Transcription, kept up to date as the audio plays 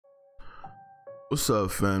What's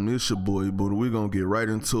up, family? It's your boy Buddha. We're gonna get right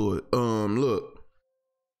into it. Look,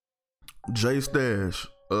 JStash.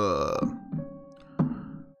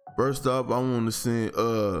 First off, I want to send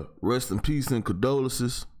rest in peace and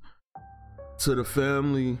condolences to the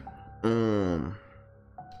family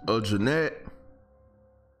of Jeanette.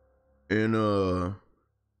 And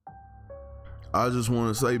I just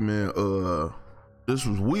want to say, man, this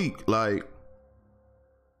was weak. Like,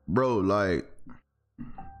 bro, like,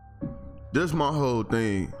 this my whole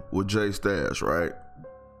thing with JStash, right?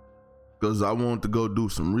 Because I wanted to go do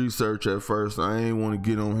some research at first. I ain't want to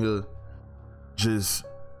get on here just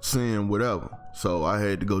saying whatever. So I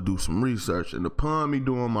had to go do some research. And upon me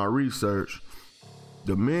doing my research,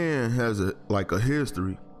 the man has a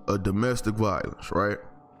history of domestic violence, right?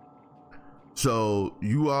 So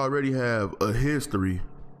you already have a history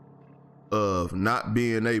of not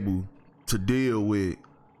being able to deal with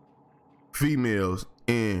females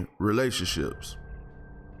in relationships,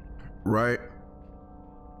 right?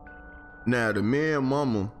 Now the man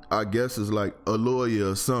mama, I guess, is like a lawyer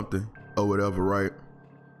or something or whatever, right?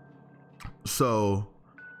 So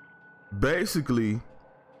basically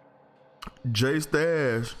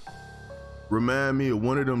JStash remind me of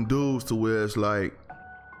one of them dudes to where it's like,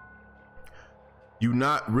 you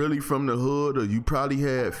not really from the hood, or you probably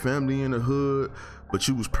had family in the hood, but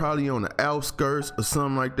you was probably on the outskirts or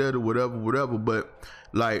something like that, or whatever, but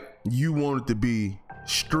like you wanted to be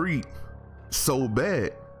street so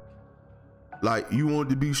bad. Like you wanted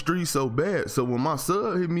to be street so bad. So when my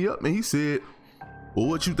son hit me up and he said, well,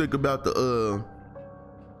 what you think about the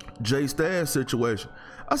JStash situation?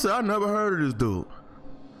 I said, I never heard of this dude.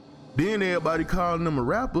 Then everybody calling him a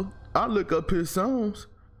rapper. I look up his songs,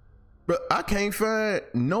 but I can't find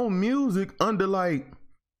no music under like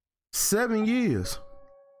 7 years.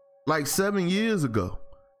 Like 7 years ago.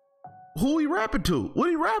 Who he rapping to? What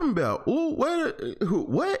he rapping about? Ooh,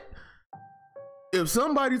 what? If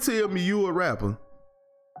somebody tell me you a rapper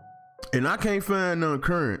and I can't find none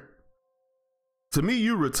current, to me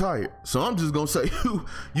you retired. So I'm just gonna say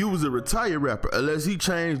you was a retired rapper, unless he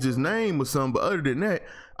changed his name or something. But other than that,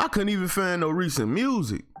 I couldn't even find no recent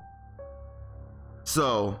music.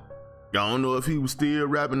 So I don't know if he was still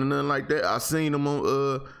rapping or nothing like that. I seen him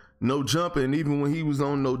on No Jumper, and even when he was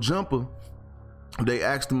on No Jumper, they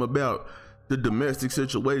asked him about the domestic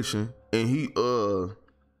situation, and he was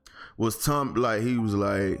he was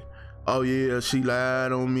like, oh yeah, she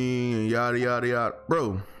lied on me and yada yada yada.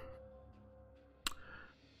 Bro,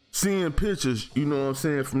 seeing pictures, you know what I'm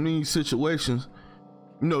saying, from these situations,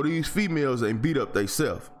 you know, these females ain't beat up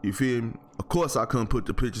theyself. You feel me? Of course I couldn't put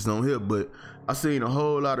the pictures on here, but I seen a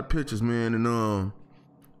whole lot of pictures, man, and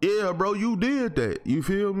yeah, bro, you did that. You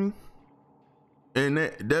feel me? And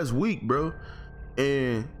that's weak, bro.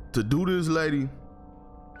 And to do this lady,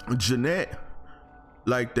 Jeanette,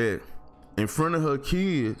 like that in front of her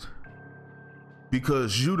kids,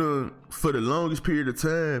 because you done, for the longest period of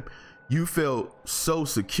time, you felt so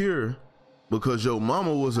secure because your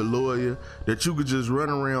mama was a lawyer that you could just run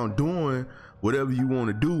around doing whatever you want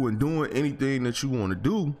to do and doing anything that you want to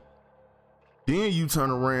do. Then you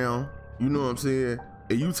turn around, you know what I'm saying,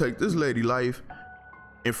 and you take this lady life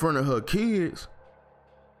in front of her kids.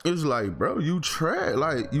 It's like, bro, you trash.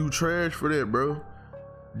 Like, you trash for that, bro.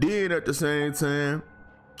 Then at the same time,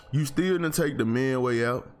 you still didn't take the man way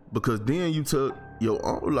out, because then you took your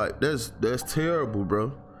own. Like, that's terrible,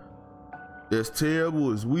 bro. That's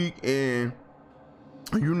terrible. It's weak. And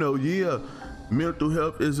you know, yeah, mental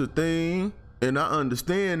health is a thing, and I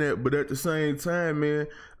understand that, but at the same time, man,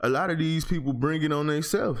 a lot of these people bring it on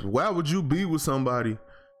themselves. Why would you be with somebody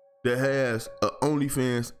that has a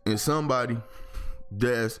OnlyFans and somebody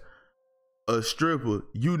that's a stripper,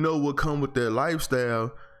 you know what come with their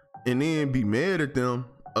lifestyle, and then be mad at them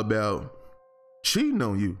about cheating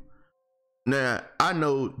on you? Now, I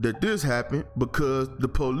know that this happened because the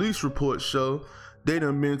police reports show they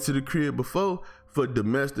done been to the crib before for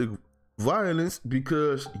domestic violence,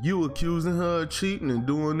 because you accusing her of cheating and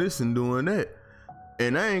doing this and doing that.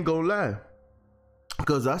 And I ain't gonna lie,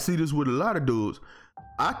 because I see this with a lot of dudes.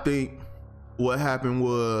 I think what happened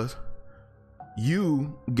was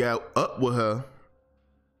you got up with her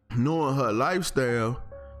knowing her lifestyle,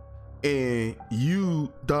 and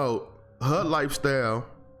you thought her lifestyle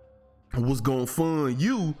was gonna fund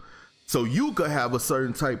you so you could have a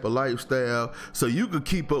certain type of lifestyle, so you could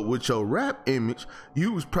keep up with your rap image.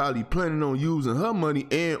 You was probably planning on using her money,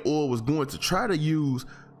 and or was going to try to use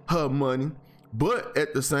her money. But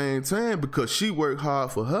at the same time, because she worked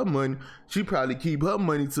hard for her money, she probably keep her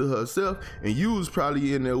money to herself, and you was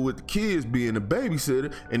probably in there with the kids being a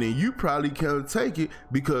babysitter, and then you probably can't take it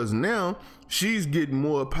because now she's getting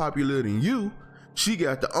more popular than you. She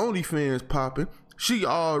got the OnlyFans popping. She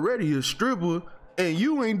already a stripper, and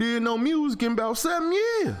you ain't did no music in about 7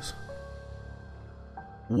 years.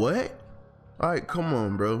 What? All right, come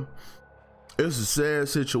on, bro. It's a sad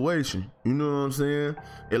situation. You know what I'm saying?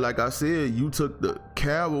 And like I said, you took the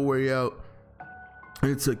coward way out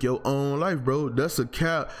and took your own life, bro. That's a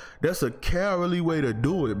cowardly way to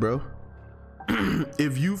do it, bro.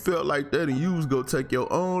 If you felt like that and you was gonna take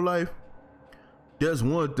your own life, that's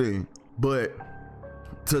one thing. But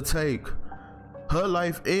to take her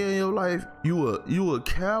life and your life, you a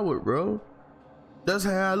coward, bro. That's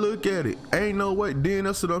how I look at it. Ain't no way. Then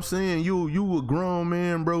that's what I'm saying. You a grown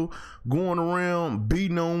man, bro, going around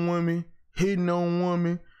beating on women, hitting on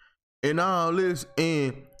women, and all this,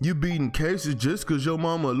 and you beating cases just cause your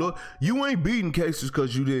mama look. You ain't beating cases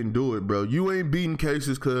cause you didn't do it, bro. You ain't beating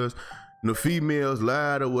cases cause the females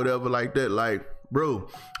lied or whatever like that. Like, bro,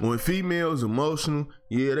 when females emotional,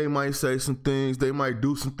 yeah, they might say some things, they might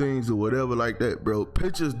do some things or whatever like that, bro.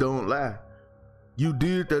 Pictures don't lie. You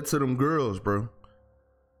did that to them girls, bro.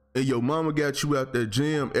 And your mama got you out that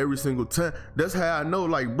gym every single time. That's how I know,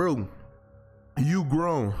 like, bro, you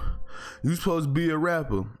grown. You supposed to be a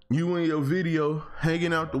rapper. You in your video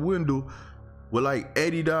hanging out the window with like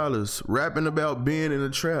 $80, rapping about being in a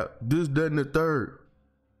trap, this, that, and the third.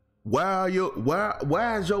 Why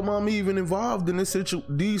is your mama even involved in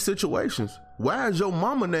these situations? Why is your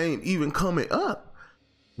mama name even coming up?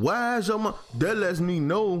 Why is your mama? That lets me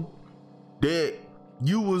know that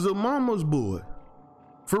you was a mama's boy.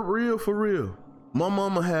 For real, for real. My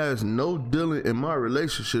mama has no dealing in my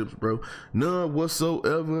relationships, bro. None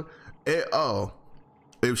whatsoever at all.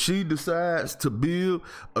 If she decides to build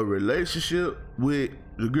a relationship with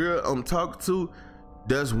the girl I'm talking to,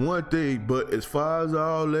 that's one thing. But as far as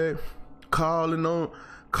all that, calling on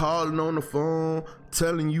the phone,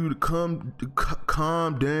 telling you to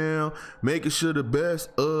calm down, making sure the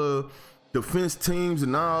best defense teams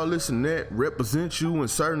and all this and that represent you in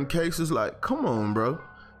certain cases, like, come on, bro.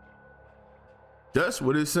 That's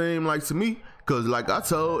what it seemed like to me. Cause like I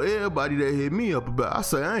told everybody that hit me up about, I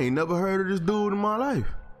say I ain't never heard of this dude in my life.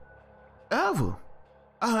 Ever.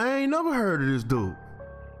 I ain't never heard of this dude.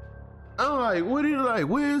 I'm like, what he like?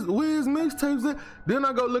 Where's mixtapes at? Then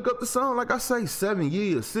I go look up the song, like I say, 7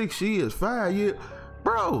 years, 6 years, 5 years.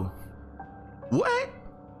 Bro, what?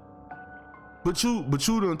 But you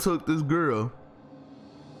done took this girl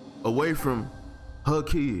away from her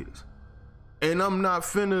kids. And I'm not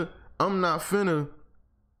finna,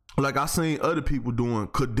 like I seen other people doing,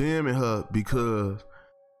 condemning her because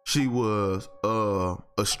she was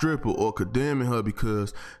a stripper, or condemning her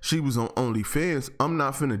because she was on OnlyFans. I'm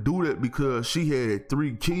not finna do that because she had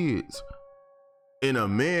 3 kids and a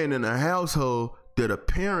man in a household that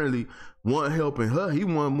apparently wasn't helping her. He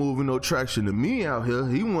wasn't moving no traction to me out here.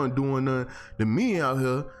 He wasn't doing nothing to me out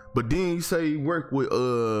here. But then he say he worked with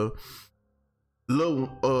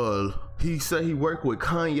he said he worked with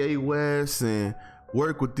Kanye West and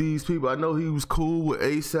work with these people. I know he was cool with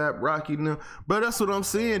ASAP Rocky now, but that's what I'm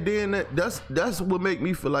saying. Then that's what make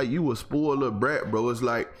me feel like you a spoiler brat, bro. It's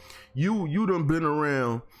like you done been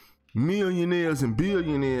around millionaires and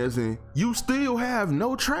billionaires and you still have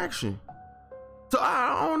no traction. So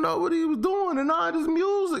I don't know what he was doing and all this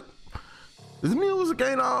music. This music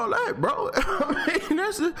ain't all that, bro. I mean,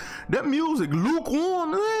 that music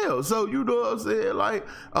lukewarm as hell. So you know what I'm saying? Like,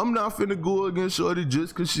 I'm not finna go against shorty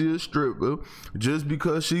just cause she a stripper, just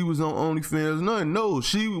because she was on OnlyFans. Nothing. No,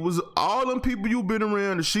 she was all them people you been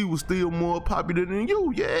around and she was still more popular than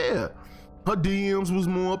you. Yeah. Her DMs was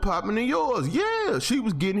more popular than yours. Yeah, she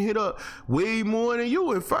was getting hit up way more than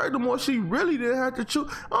you. And furthermore, she really didn't have to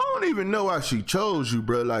choose. I don't even know why she chose you,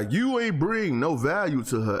 bro. Like, you ain't bring no value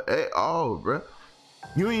to her at all, bro.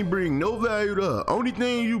 You ain't bring no value to her. Only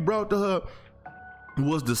thing you brought to her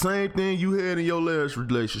was the same thing you had in your last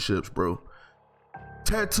relationships, bro.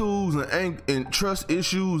 Tattoos and trust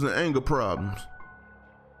issues and anger problems.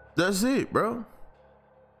 That's it, bro.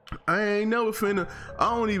 I ain't never finna.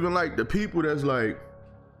 I don't even like the people that's like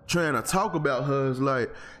trying to talk about her. It's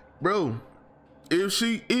like, bro,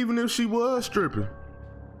 even if she was stripping,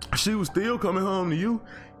 she was still coming home to you.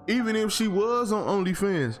 Even if she was on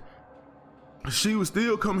OnlyFans, she was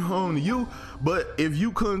still coming home to you. But if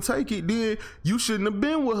you couldn't take it, then you shouldn't have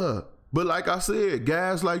been with her. But like I said,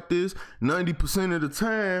 guys like this 90% of the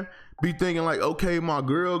time be thinking like, okay, my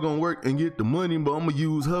girl gonna work and get the money, but I'm gonna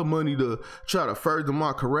use her money to try to further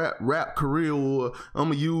my rap career, or I'm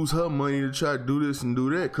gonna use her money to try to do this and do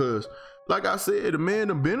that. Cause like I said, the man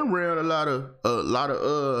done been around a lot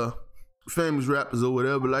of famous rappers or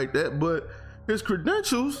whatever like that, but his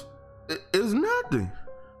credentials is nothing.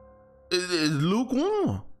 It's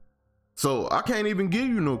lukewarm. So I can't even give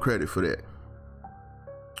you no credit for that.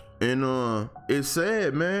 And it's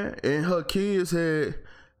sad, man. And her kids had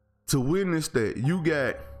to witness that. You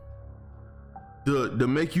got to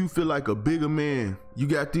make you feel like a bigger man. You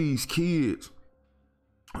got these kids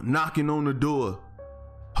knocking on the door,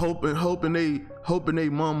 hoping they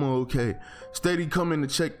mama okay. Steady coming to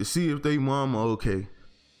check to see if they mama okay.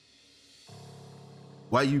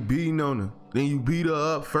 Why you beating on her? Then you beat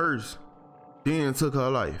her up first, then took her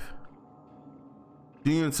life.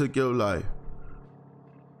 Then took your life.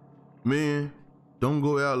 Man, don't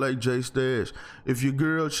go out like JStash. If your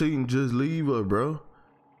girl cheating, just leave her, bro.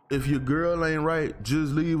 If your girl ain't right,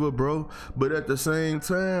 just leave her, bro. But at the same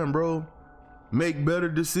time, bro, make better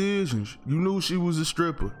decisions. You knew she was a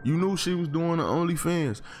stripper. You knew she was doing the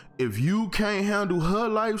OnlyFans. If you can't handle her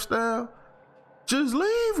lifestyle, just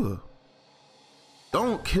leave her.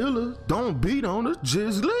 Don't kill her. Don't beat on her.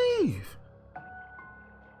 Just leave.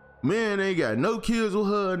 Man ain't got no kids with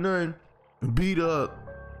her or nothing. Beat her up.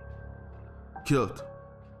 Killed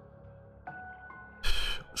her.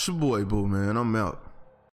 It's your boy, Boo, man. I'm out.